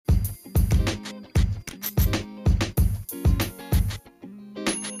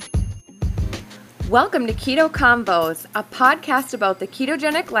Welcome to Keto Convos, a podcast about the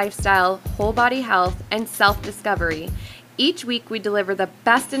ketogenic lifestyle, whole body health, and self-discovery. Each week we deliver the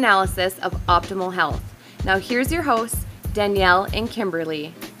best analysis of optimal health. Now here's your hosts, Danielle and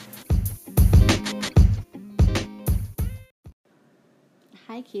Kimberly.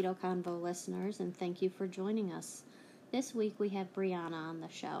 Hi Keto Convo listeners, and thank you for joining us. This week we have Brianna on the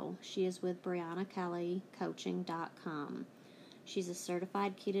show. She is with BriannaKellyCoaching.com. She's a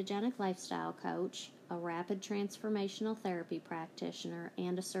certified ketogenic lifestyle coach, a rapid transformational therapy practitioner,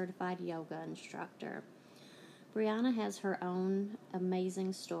 and a certified yoga instructor. Brianna has her own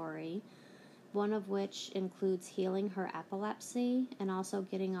amazing story, one of which includes healing her epilepsy and also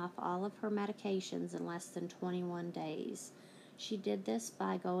getting off all of her medications in less than 21 days. She did this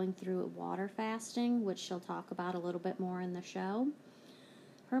by going through water fasting, which she'll talk about a little bit more in the show.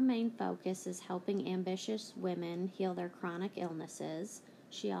 Her main focus is helping ambitious women heal their chronic illnesses.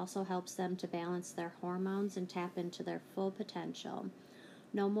 She also helps them to balance their hormones and tap into their full potential.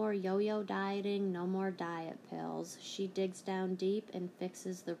 No more yo-yo dieting, no more diet pills. She digs down deep and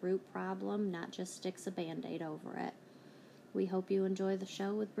fixes the root problem, not just sticks a Band-Aid over it. We hope you enjoy the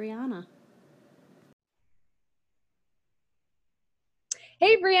show with Brianna.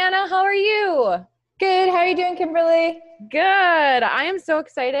 Hey Brianna, how are you? Good. How are you doing, Kimberly? Good. I am so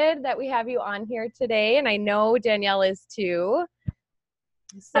excited that we have you on here today, and I know Danielle is too.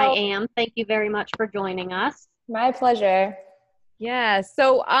 I am. Thank you very much for joining us. My pleasure. Yeah.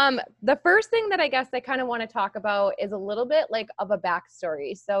 So the first thing that I guess I kind of want to talk about is a little bit like of a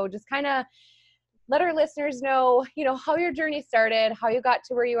backstory. So just kind of let our listeners know, how your journey started, how you got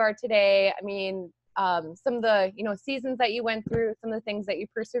to where you are today. I mean, some of the, seasons that you went through, some of the things that you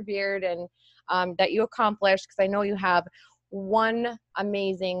persevered and that you accomplished, because I know you have one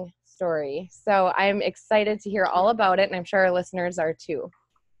amazing story. So I'm excited to hear all about it, and I'm sure our listeners are too.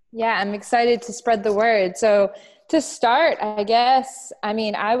 Yeah, I'm excited to spread the word. So to start, I guess,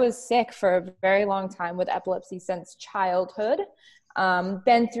 I was sick for a very long time with epilepsy since childhood.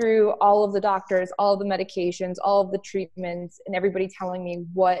 Been through all of the doctors, all of the medications, all of the treatments, and everybody telling me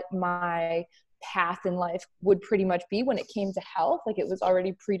what my path in life would pretty much be when it came to health. Like it was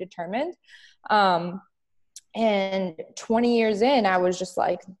already predetermined. And 20 years in, I was just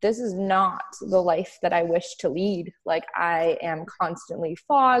like, this is not the life that I wish to lead. Like I am constantly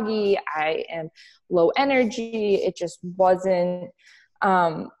foggy. I am low energy. It just wasn't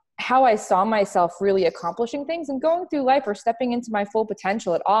how I saw myself really accomplishing things and going through life or stepping into my full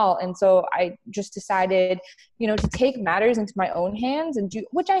potential at all. And so I just decided, to take matters into my own hands and do,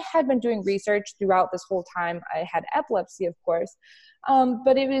 which I had been doing research throughout this whole time. I had epilepsy, of course.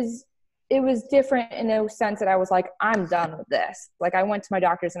 But it was different in a sense that I was like, I'm done with this. Like I went to my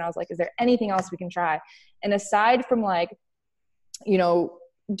doctors and I was like, is there anything else we can try? And aside from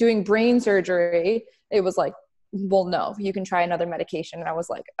doing brain surgery, it was like, well, no, you can try another medication. And I was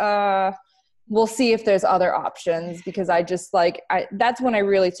like, we'll see if there's other options, because that's when I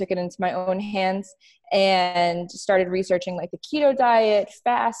really took it into my own hands and started researching like the keto diet,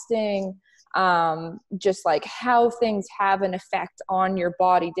 fasting, just like how things have an effect on your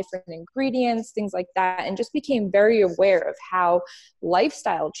body, different ingredients, things like that. And just became very aware of how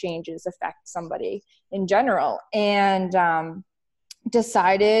lifestyle changes affect somebody in general. And,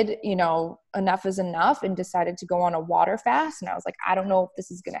 decided, enough is enough, and decided to go on a water fast. And I was like, I don't know if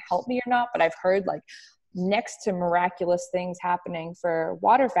this is going to help me or not, but I've heard like next to miraculous things happening for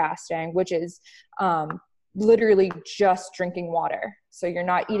water fasting, which is literally just drinking water. So you're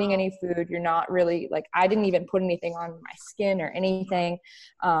not eating any food. You're not really I didn't even put anything on my skin or anything.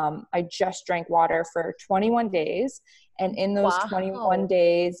 I just drank water for 21 days. And in those 21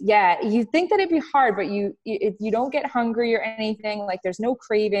 days, you think that it'd be hard, but if you don't get hungry or anything, like there's no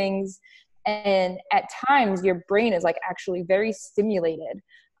cravings. And at times your brain is like actually very stimulated.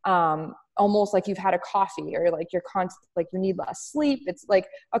 Almost like you've had a coffee, or like you're like you need less sleep. It's like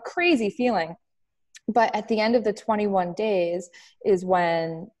a crazy feeling. But at the end of the 21 days is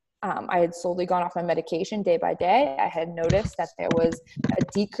when I had slowly gone off my medication day by day. I had noticed that there was a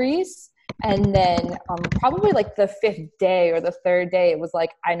decrease. And then probably like the 5th day or the 3rd day, it was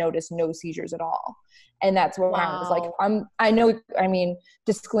like I noticed no seizures at all. And that's when I was like,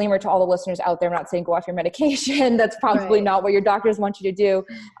 disclaimer to all the listeners out there, I'm not saying go off your medication. That's probably not what your doctors want you to do.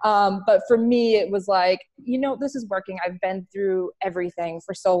 But for me, it was like, this is working. I've been through everything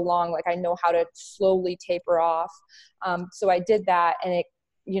for so long. Like I know how to slowly taper off. So I did that, and it,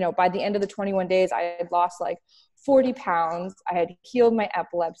 by the end of the 21 days, I had lost like 40 pounds. I had healed my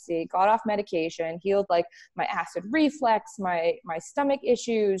epilepsy, got off medication, healed like my acid reflux, my stomach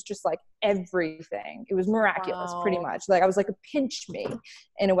issues, just like everything. It was miraculous, pretty much. Like I was like a pinch me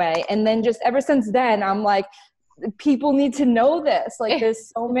in a way. And then just ever since then, I'm like, people need to know this. Like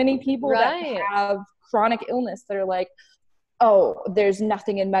there's so many people that have chronic illness that are like, oh, there's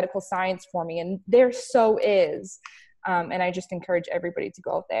nothing in medical science for me. And there so is. And I just encourage everybody to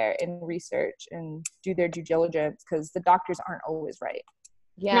go out there and research and do their due diligence, because the doctors aren't always right.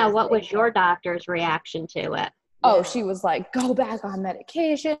 Yeah. Now, what was your doctor's reaction to it? Oh, she was like, go back on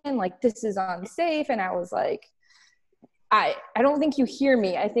medication. Like, this is unsafe. And I was like, I don't think you hear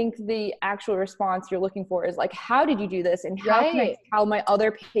me. I think the actual response you're looking for is like, how did you do this? And how can I tell my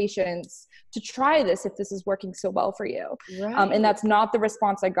other patients to try this if this is working so well for you? And that's not the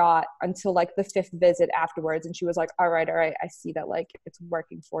response I got until like the 5th visit afterwards. And she was like, all right. I see that like it's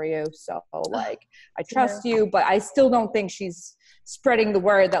working for you. So like, I trust you, but I still don't think she's spreading the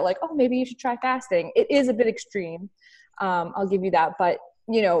word that like, oh, maybe you should try fasting. It is a bit extreme. I'll give you that. But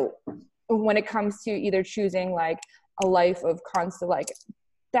you know, when it comes to either choosing like a life of constant like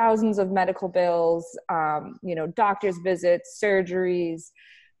thousands of medical bills, you know, doctor's visits, surgeries,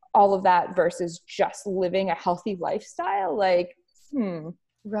 all of that versus just living a healthy lifestyle, like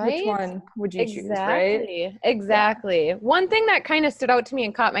which one would you choose, right? Exactly. Yeah. One thing that kind of stood out to me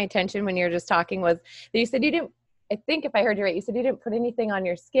and caught my attention when you were just talking was that you said you didn't, I think if I heard you right, you said you didn't put anything on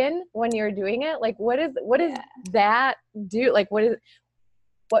your skin when you were doing it. Like what does that do? Like what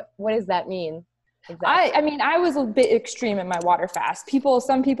does that mean? Exactly. I mean, I was a bit extreme in my water fast.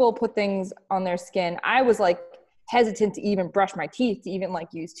 Some people put things on their skin. I was like hesitant to even brush my teeth, to even like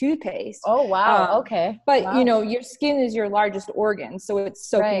use toothpaste. Oh, wow. Okay. But you know, your skin is your largest organ. So it's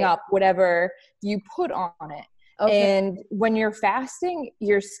soaking up whatever you put on it. Okay. And when you're fasting,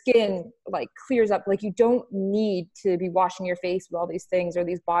 your skin like clears up. Like you don't need to be washing your face with all these things or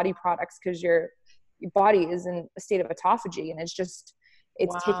these body products, because your body is in a state of autophagy, and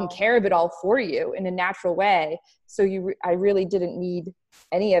it's taking care of it all for you in a natural way. So I really didn't need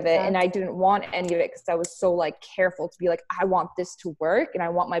any of it. And I didn't want any of it because I was so like careful to be like, I want this to work and I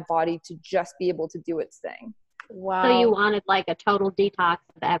want my body to just be able to do its thing. Wow. So you wanted like a total detox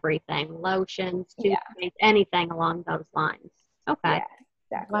of everything, lotions, toothpaste, anything along those lines. Okay. Yeah,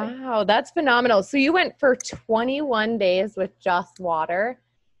 exactly. Wow. That's phenomenal. So you went for 21 days with just water.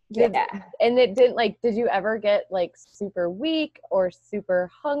 And it didn't like, did you ever get like super weak or super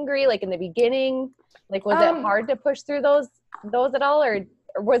hungry? Like in the beginning, like, was it hard to push through those at all? Or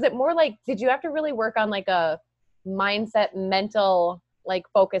was it more like, did you have to really work on like a mindset, mental, like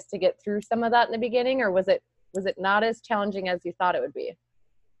focus to get through some of that in the beginning? Or was it not as challenging as you thought it would be?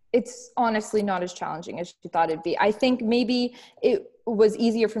 It's honestly not as challenging as you thought it'd be. I think maybe it was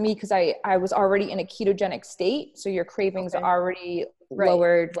easier for me because I was already in a ketogenic state. So your cravings are already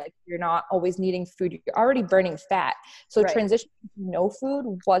lowered. Like you're not always needing food. You're already burning fat. So transition to no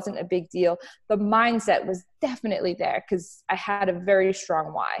food wasn't a big deal. The mindset was definitely there because I had a very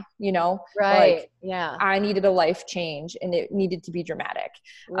strong why, you know, like I needed a life change and it needed to be dramatic.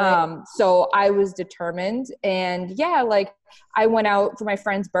 So I was determined, and like I went out for my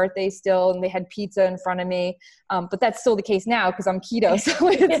friend's birthday still, and they had pizza in front of me. But that's still the case now because I'm keto. So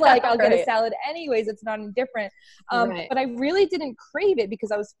it's like, I'll get a salad anyways. It's not any different. But I really didn't crave it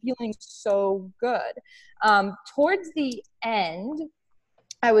because I was feeling so good. Towards the end,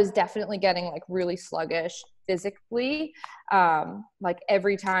 I was definitely getting like really sluggish physically. Like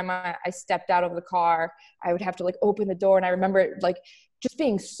every time I stepped out of the car, I would have to like open the door. And I remember like just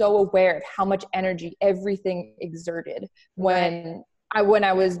being so aware of how much energy everything exerted when I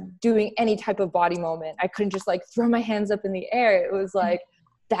was doing any type of body movement. I couldn't just like throw my hands up in the air. It was like,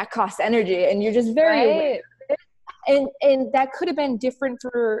 that costs energy, and you're just very aware of it. And that could have been different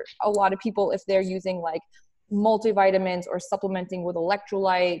for a lot of people if they're using like multivitamins or supplementing with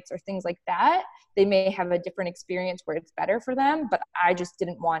electrolytes or things like that. They may have a different experience where it's better for them, but I just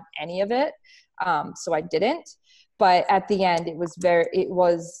didn't want any of it. So I didn't. But at the end, it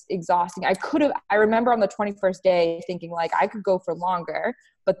was exhausting. I remember on the 21st day thinking like I could go for longer,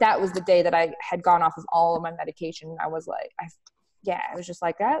 but that was the day that I had gone off of all of my medication. I was like, I was just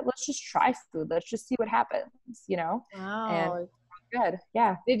like, let's just try food. Let's just see what happens, you know? Wow. And good.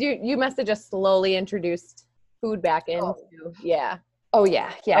 Yeah. You must have just slowly introduced food back into, Oh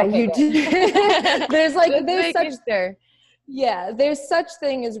yeah. Yeah. Okay, you do. there's such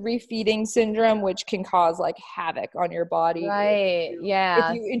thing as refeeding syndrome, which can cause like havoc on your body. Right.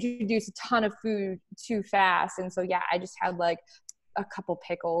 If you introduce a ton of food too fast. And so, I just had like a couple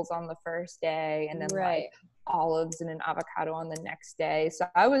pickles on the first day, and then Right. like olives and an avocado on the next day. So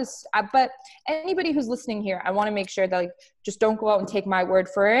but anybody who's listening here, I want to make sure that like, just don't go out and take my word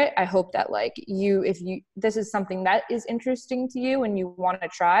for it. I hope that like if this is something that is interesting to you and you want to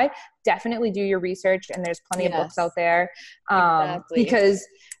try, definitely do your research. And there's plenty of books out there. Exactly. Because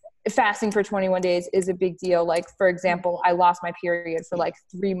fasting for 21 days is a big deal. Like, for example, I lost my period for like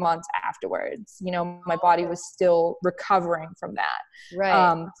 3 months afterwards. You know, my body was still recovering from that.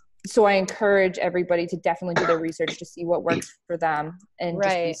 Right. So I encourage everybody to definitely do their research to see what works for them and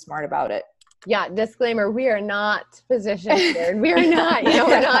just be smart about it. Yeah, disclaimer, we are not physicians here. We are not,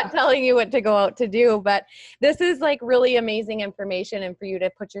 we're not telling you what to go out to do, but this is like really amazing information, and for you to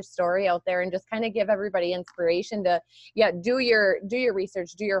put your story out there and just kind of give everybody inspiration to, do your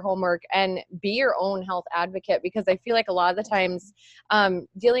research, do your homework, and be your own health advocate. Because I feel like a lot of the times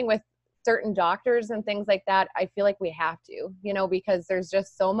dealing with certain doctors and things like that, I feel like we have to, because there's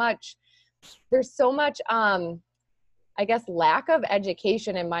just so much, I guess, lack of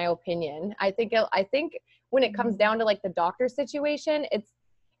education, in my opinion. I think when it comes down to like the doctor situation, it's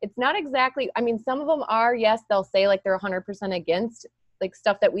not exactly, I mean, some of them are, yes, they'll say like they're 100% against like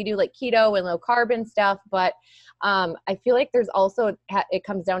stuff that we do, like keto and low carb and stuff. But I feel like there's also, it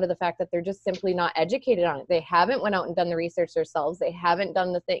comes down to the fact that they're just simply not educated on it. They haven't went out and done the research themselves. They haven't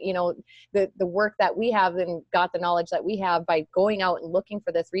done the thing, the work that we have and got the knowledge that we have by going out and looking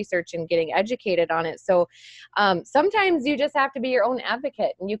for this research and getting educated on it. So sometimes you just have to be your own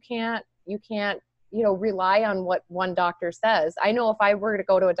advocate, and you can't rely on what one doctor says. I know if I were to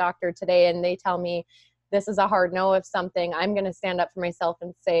go to a doctor today and they tell me this is a hard no of something, I'm going to stand up for myself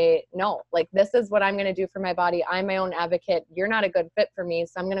and say, no, like this is what I'm going to do for my body. I'm my own advocate. You're not a good fit for me.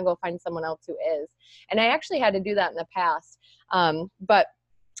 So I'm going to go find someone else who is. And I actually had to do that in the past. But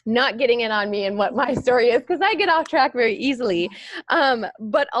not getting in on me and what my story is, because I get off track very easily.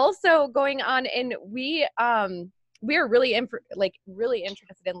 But also going on, and we are really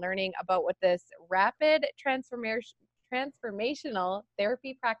interested in learning about what this rapid transformational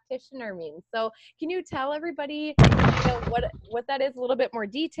therapy practitioner means. So can you tell everybody what that is, a little bit more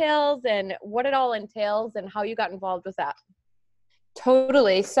details and what it all entails and how you got involved with that?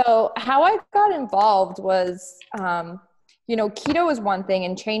 Totally. So how I got involved was, keto is one thing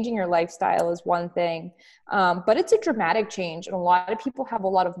and changing your lifestyle is one thing, but it's a dramatic change. And a lot of people have a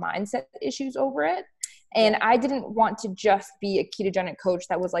lot of mindset issues over it. And I didn't want to just be a ketogenic coach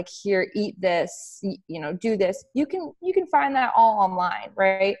that was like, here, eat this, do this. You can find that all online,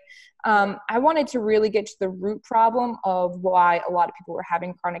 right? I wanted to really get to the root problem of why a lot of people were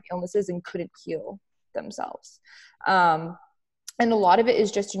having chronic illnesses and couldn't heal themselves. And a lot of it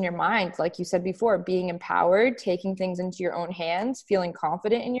is just in your mind, like you said before, being empowered, taking things into your own hands, feeling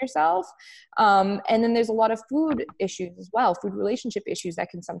confident in yourself. And then there's a lot of food issues as well, food relationship issues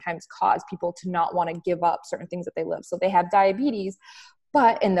that can sometimes cause people to not want to give up certain things that they live. So they have diabetes,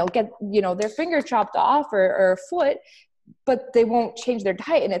 and they'll get, their finger chopped off or a foot, but they won't change their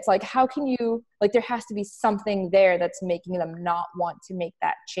diet. And it's like, how can you, like, there has to be something there that's making them not want to make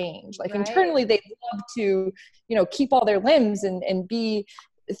that change. Like internally, they'd love to, keep all their limbs and be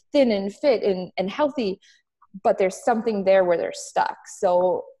thin and fit and healthy, but there's something there where they're stuck.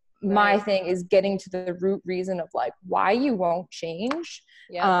 So my thing is getting to the root reason of like why you won't change,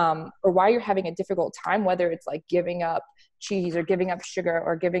 or why you're having a difficult time, whether it's like giving up cheese or giving up sugar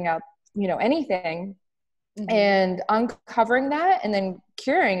or giving up, anything. Mm-hmm. And uncovering that and then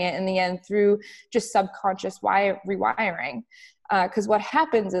curing it in the end through just subconscious rewiring. Because what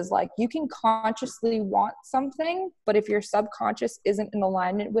happens is like you can consciously want something, but if your subconscious isn't in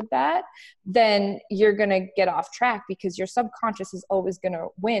alignment with that, then you're going to get off track because your subconscious is always going to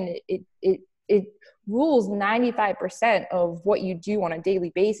win. It rules 95% of what you do on a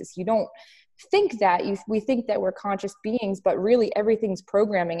daily basis. You don't think that we think that we're conscious beings, but really everything's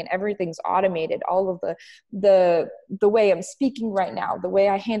programming and everything's automated. All of the way I'm speaking right now, the way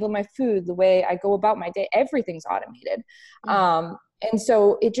I handle my food, the way I go about my day, everything's automated. Mm-hmm. And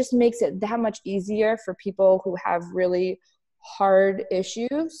so it just makes it that much easier for people who have really hard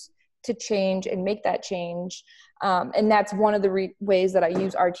issues to change and make that change. And that's one of the ways that I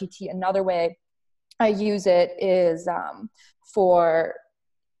use RTT. Another way I use it is for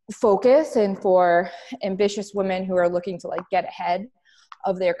focus and for ambitious women who are looking to like get ahead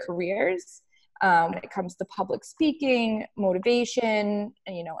of their careers when it comes to public speaking, motivation,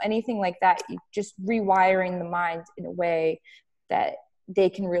 and, anything like that. Just rewiring the mind in a way that they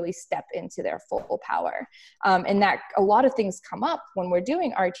can really step into their full power. And that a lot of things come up when we're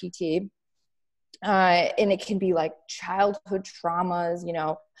doing RTT. And it can be like childhood traumas, you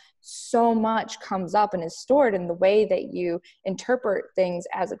know, so much comes up and is stored in the way that you interpret things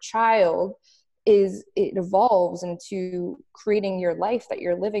as a child. Is it evolves into creating your life that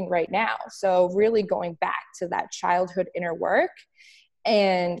you're living right now. So really going back to that childhood inner work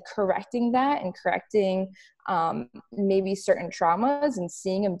and correcting that, and correcting maybe certain traumas and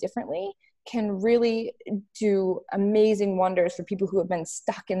seeing them differently, can really do amazing wonders for people who have been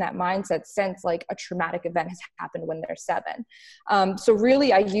stuck in that mindset since like a traumatic event has happened when they're 7. So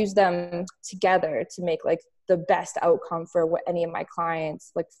really I use them together to make like the best outcome for what any of my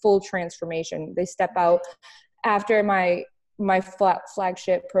clients, like full transformation. They step out after my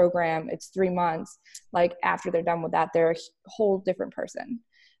flagship program. It's 3 months. Like after they're done with that, they're a whole different person.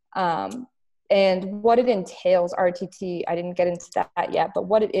 And what it entails, RTT, I didn't get into that yet, but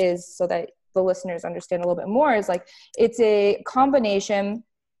what it is, so that the listeners understand a little bit more, is like it's a combination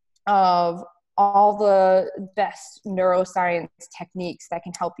of all the best neuroscience techniques that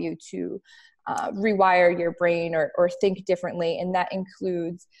can help you to rewire your brain or think differently. And that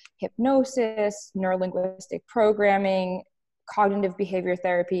includes hypnosis, neurolinguistic programming, cognitive behavior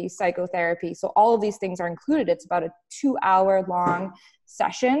therapy, psychotherapy. So all of these things are included. It's about a 2-hour long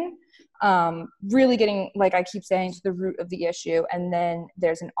session, really getting, like I keep saying, to the root of the issue. And then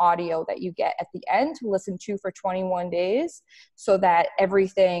there's an audio that you get at the end to listen to for 21 days, so that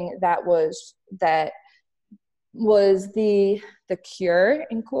everything that was the cure,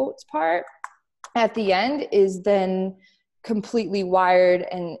 in quotes, part at the end is then completely wired,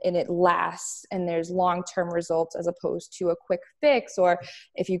 and it lasts, and there's long-term results, as opposed to a quick fix. Or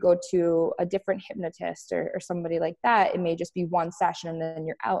if you go to a different hypnotist or somebody like that, it may just be one session and then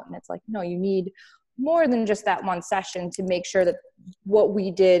you're out. And it's like, no, you need more than just that one session to make sure that what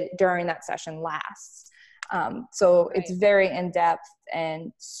we did during that session lasts. So Right. It's very in-depth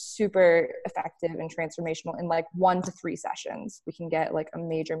and super effective and transformational. In like 1 to 3 sessions, we can get like a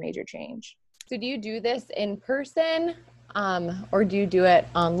major change. So do you do this in person, or do you do it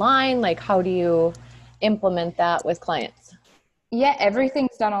online? Like, how do you implement that with clients? Yeah,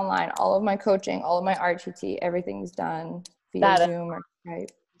 everything's done online. All of my coaching, all of my RTT, everything's done via That is- Zoom or Skype.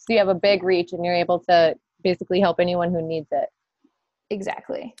 So you have a big reach and you're able to basically help anyone who needs it.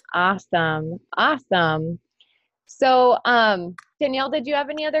 Exactly. Awesome. So, Danielle, did you have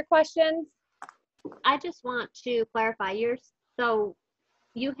any other questions? I just want to clarify yours. So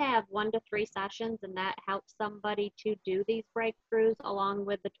you have 1 to 3 sessions, and that helps somebody to do these breakthroughs along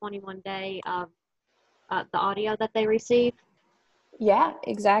with the 21-day of the audio that they receive. Yeah,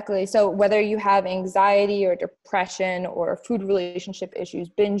 exactly. So whether you have anxiety or depression or food relationship issues,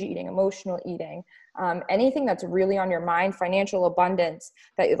 binge eating, emotional eating, anything that's really on your mind, financial abundance,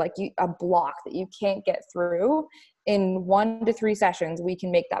 that like a block that you can't get through, in 1 to 3 sessions, we can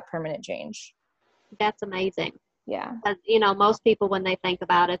make that permanent change. That's amazing. Yeah. Because, most people, when they think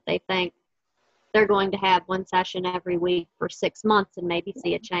about it, they think they're going to have one session every week for 6 months and maybe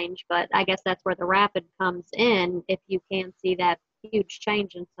see a change. But I guess that's where the rapid comes in, if you can see that huge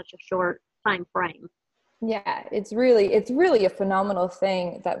change in such a short time frame. Yeah, it's really a phenomenal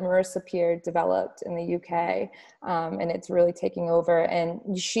thing that Marissa Peer developed in the UK, and it's really taking over.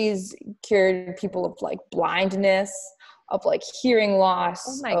 And she's cured people of like blindness, of like hearing loss.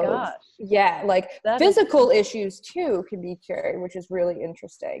 Oh my gosh. Yeah, like That physical issues too can be cured, which is really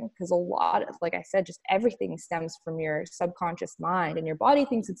interesting, because a lot of, like I said, just everything stems from your subconscious mind, and your body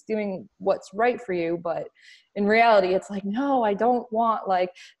thinks it's doing what's right for you, but in reality it's like, no, I don't want like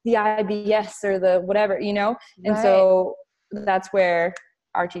the IBS or the whatever, And Right. so that's where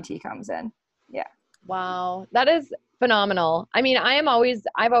RTT comes in. Yeah. Wow. That is phenomenal. I mean, I've always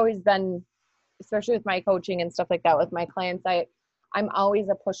been, especially with my coaching and stuff like that with my clients, I'm always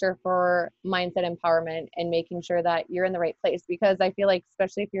a pusher for mindset empowerment and making sure that you're in the right place, because I feel like,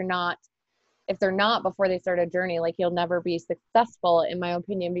 especially if they're not before they start a journey, like you'll never be successful, in my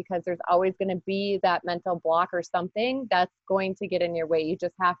opinion, because there's always going to be that mental block or something that's going to get in your way. You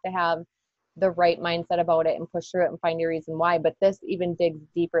just have to have the right mindset about it and push through it and find your reason why. But this even digs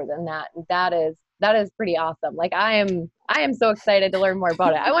deeper than that. That is pretty awesome. Like I am so excited to learn more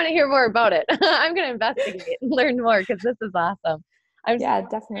about it. I want to hear more about it. I'm going to investigate and learn more, because this is awesome. Yeah,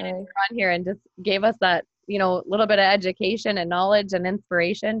 definitely. On here and just gave us that, little bit of education and knowledge and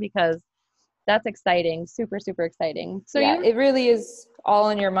inspiration, because that's exciting. Super, super exciting. So yeah, it really is all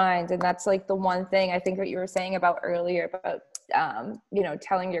in your mind. And that's like the one thing I think that you were saying about earlier about,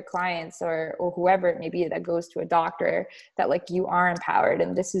 telling your clients or whoever it may be that goes to a doctor that like you are empowered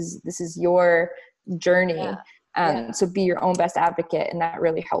and this is your journey. So be your own best advocate, and that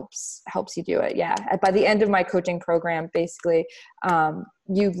really helps you do it. Yeah. By the end of my coaching program, basically,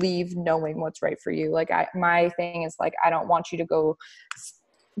 you leave knowing what's right for you. Like my thing is like, I don't want you to go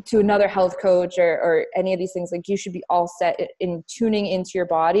to another health coach or any of these things. Like you should be all set in tuning into your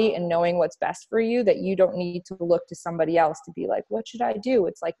body and knowing what's best for you, that you don't need to look to somebody else to be like, what should I do?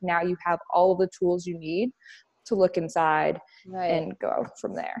 It's like, now you have all the tools you need to look inside and go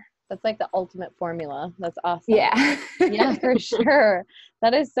from there. That's like the ultimate formula. That's awesome. Yeah. Yeah, for sure.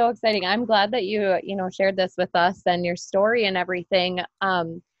 That is so exciting. I'm glad that you shared this with us and your story and everything.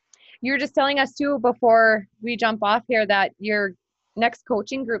 You were just telling us too, before we jump off here, that your next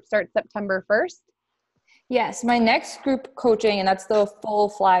coaching group starts September 1st. Yes, my next group coaching, and that's the full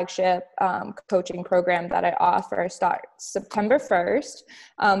flagship coaching program that I offer, starts September 1st.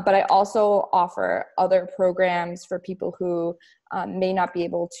 But I also offer other programs for people who may not be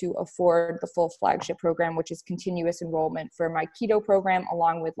able to afford the full flagship program, which is continuous enrollment for my keto program,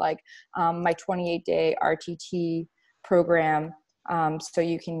 along with like my 28-day RTT program. So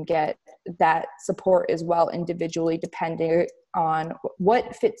you can get that support as well individually, depending on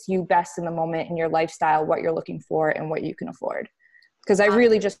what fits you best in the moment in your lifestyle, what you're looking for, and what you can afford. Because I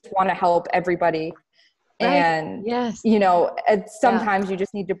really just want to help everybody. And, sometimes you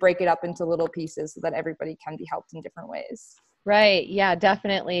just need to break it up into little pieces so that everybody can be helped in different ways. Right. Yeah,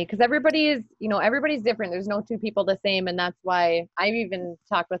 definitely. Because everybody's different. There's no two people the same. And that's why I've even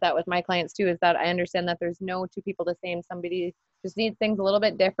talked with that with my clients too, is that I understand that there's no two people the same. Somebody just needs things a little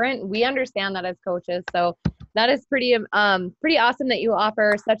bit different. We understand that as coaches. So that is pretty awesome that you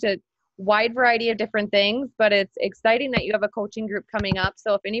offer such a wide variety of different things, but it's exciting that you have a coaching group coming up.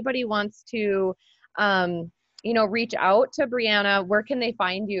 So if anybody wants to, reach out to Brianna, where can they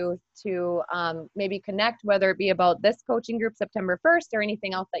find you to maybe connect, whether it be about this coaching group September 1st or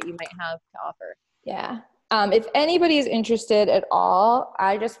anything else that you might have to offer? Yeah. If anybody is interested at all,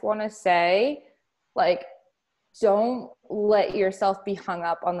 I just want to say, like, don't let yourself be hung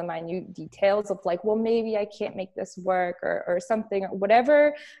up on the minute details of like, well, maybe I can't make this work or something, or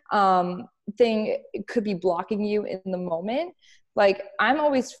whatever thing could be blocking you in the moment. Like, I'm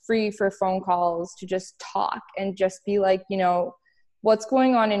always free for phone calls to just talk and just be like, what's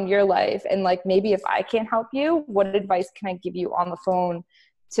going on in your life? And like, maybe if I can't help you, what advice can I give you on the phone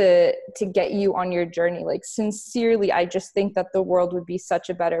to get you on your journey? Like, sincerely, I just think that the world would be such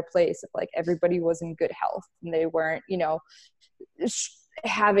a better place if like everybody was in good health and they weren't,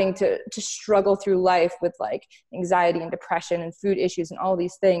 having to struggle through life with like anxiety and depression and food issues and all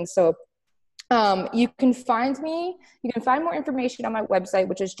these things. So you can find more information on my website,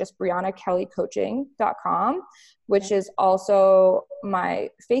 which is just BriannaKellyCoaching.com, which is also my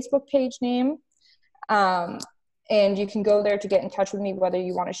Facebook page name. And you can go there to get in touch with me, whether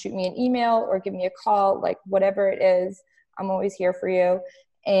you want to shoot me an email or give me a call, like whatever it is, I'm always here for you.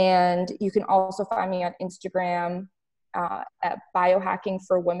 And you can also find me on Instagram at Biohacking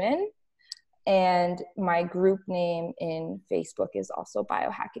for Women. And my group name in Facebook is also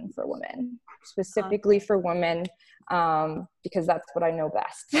Biohacking for Women, specifically for women, because that's what I know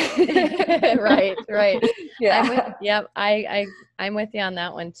best. Right. Yeah. I'm with you on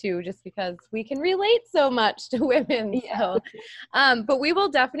that one too, just because we can relate so much to women. Yeah. So, but we will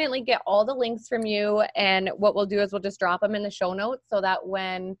definitely get all the links from you. And what we'll do is we'll just drop them in the show notes so that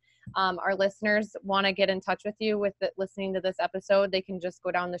when our listeners want to get in touch with you with listening to this episode, they can just go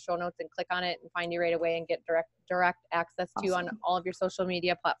down the show notes and click on it and find you right away and get direct access to you on all of your social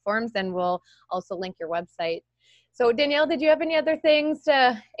media platforms. And we'll also link your website. So Danielle, did you have any other questions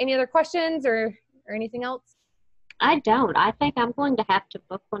or anything else? I don't. I think I'm going to have to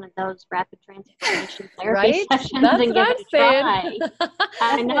book one of those rapid transformation therapy sessions That's and give it a try.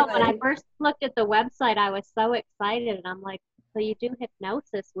 I know. Absolutely. When I first looked at the website, I was so excited, and I'm like, so you do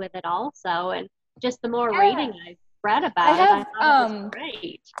hypnosis with it also? And just the more reading I've read about I thought it was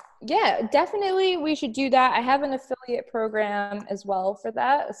great. Yeah, definitely we should do that. I have an affiliate program as well for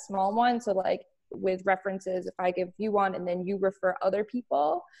that, a small one. So like with references, if I give you one and then you refer other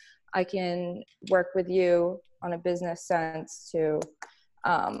people, I can work with you on a business sense to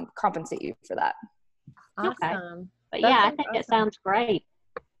compensate you for that. Awesome. Okay. But yeah, I think it sounds great.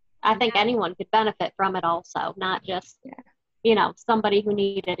 I think anyone could benefit from it also, not just somebody who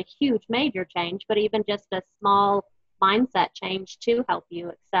needed a huge major change, but even just a small mindset change to help you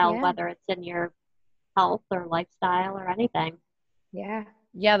excel, whether it's in your health or lifestyle or anything. Yeah.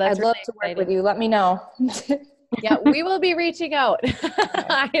 Yeah, that's I'd love to work with you. Let me know. Yeah, we will be reaching out.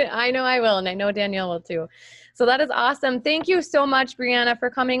 I know I will, and I know Danielle will too. So that is awesome. Thank you so much, Brianna, for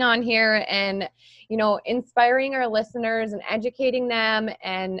coming on here and, inspiring our listeners and educating them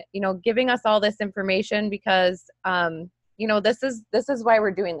and, giving us all this information because, this is why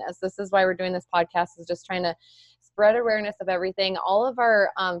we're doing this. This is why we're doing this podcast, is just trying to spread awareness of everything. All of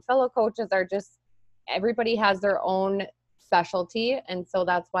our fellow coaches are everybody has their own specialty. And so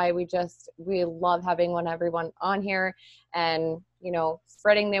that's why we love having everyone on here and,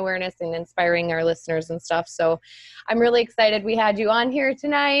 spreading the awareness and inspiring our listeners and stuff. So I'm really excited we had you on here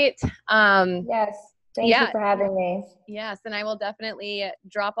tonight. Yes. Thank you for having me. Yes. And I will definitely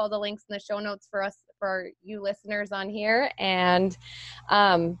drop all the links in the show notes for you listeners on here. And,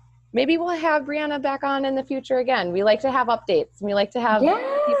 maybe we'll have Brianna back on in the future again. We like to have updates. We like to have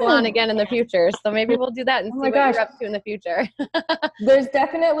people on again in the future. So maybe we'll do that and see what you're up to in the future. There's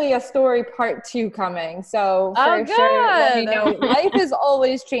definitely a story part 2 coming. So for sure, let me know. Life is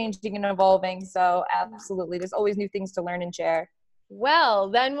always changing and evolving. So absolutely. There's always new things to learn and share. Well,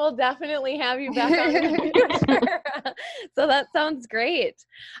 then we'll definitely have you back on in the future. So that sounds great.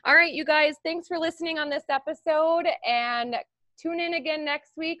 All right, you guys, thanks for listening on this episode, and tune in again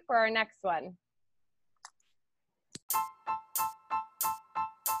next week for our next one.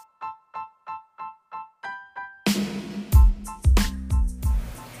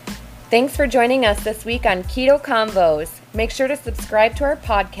 Thanks for joining us this week on Keto Convos. Make sure to subscribe to our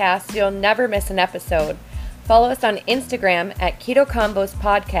podcast so you'll never miss an episode. Follow us on Instagram at Keto Combos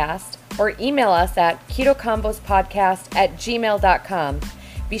Podcast or email us at ketocombospodcast@gmail.com.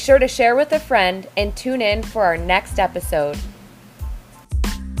 Be sure to share with a friend and tune in for our next episode.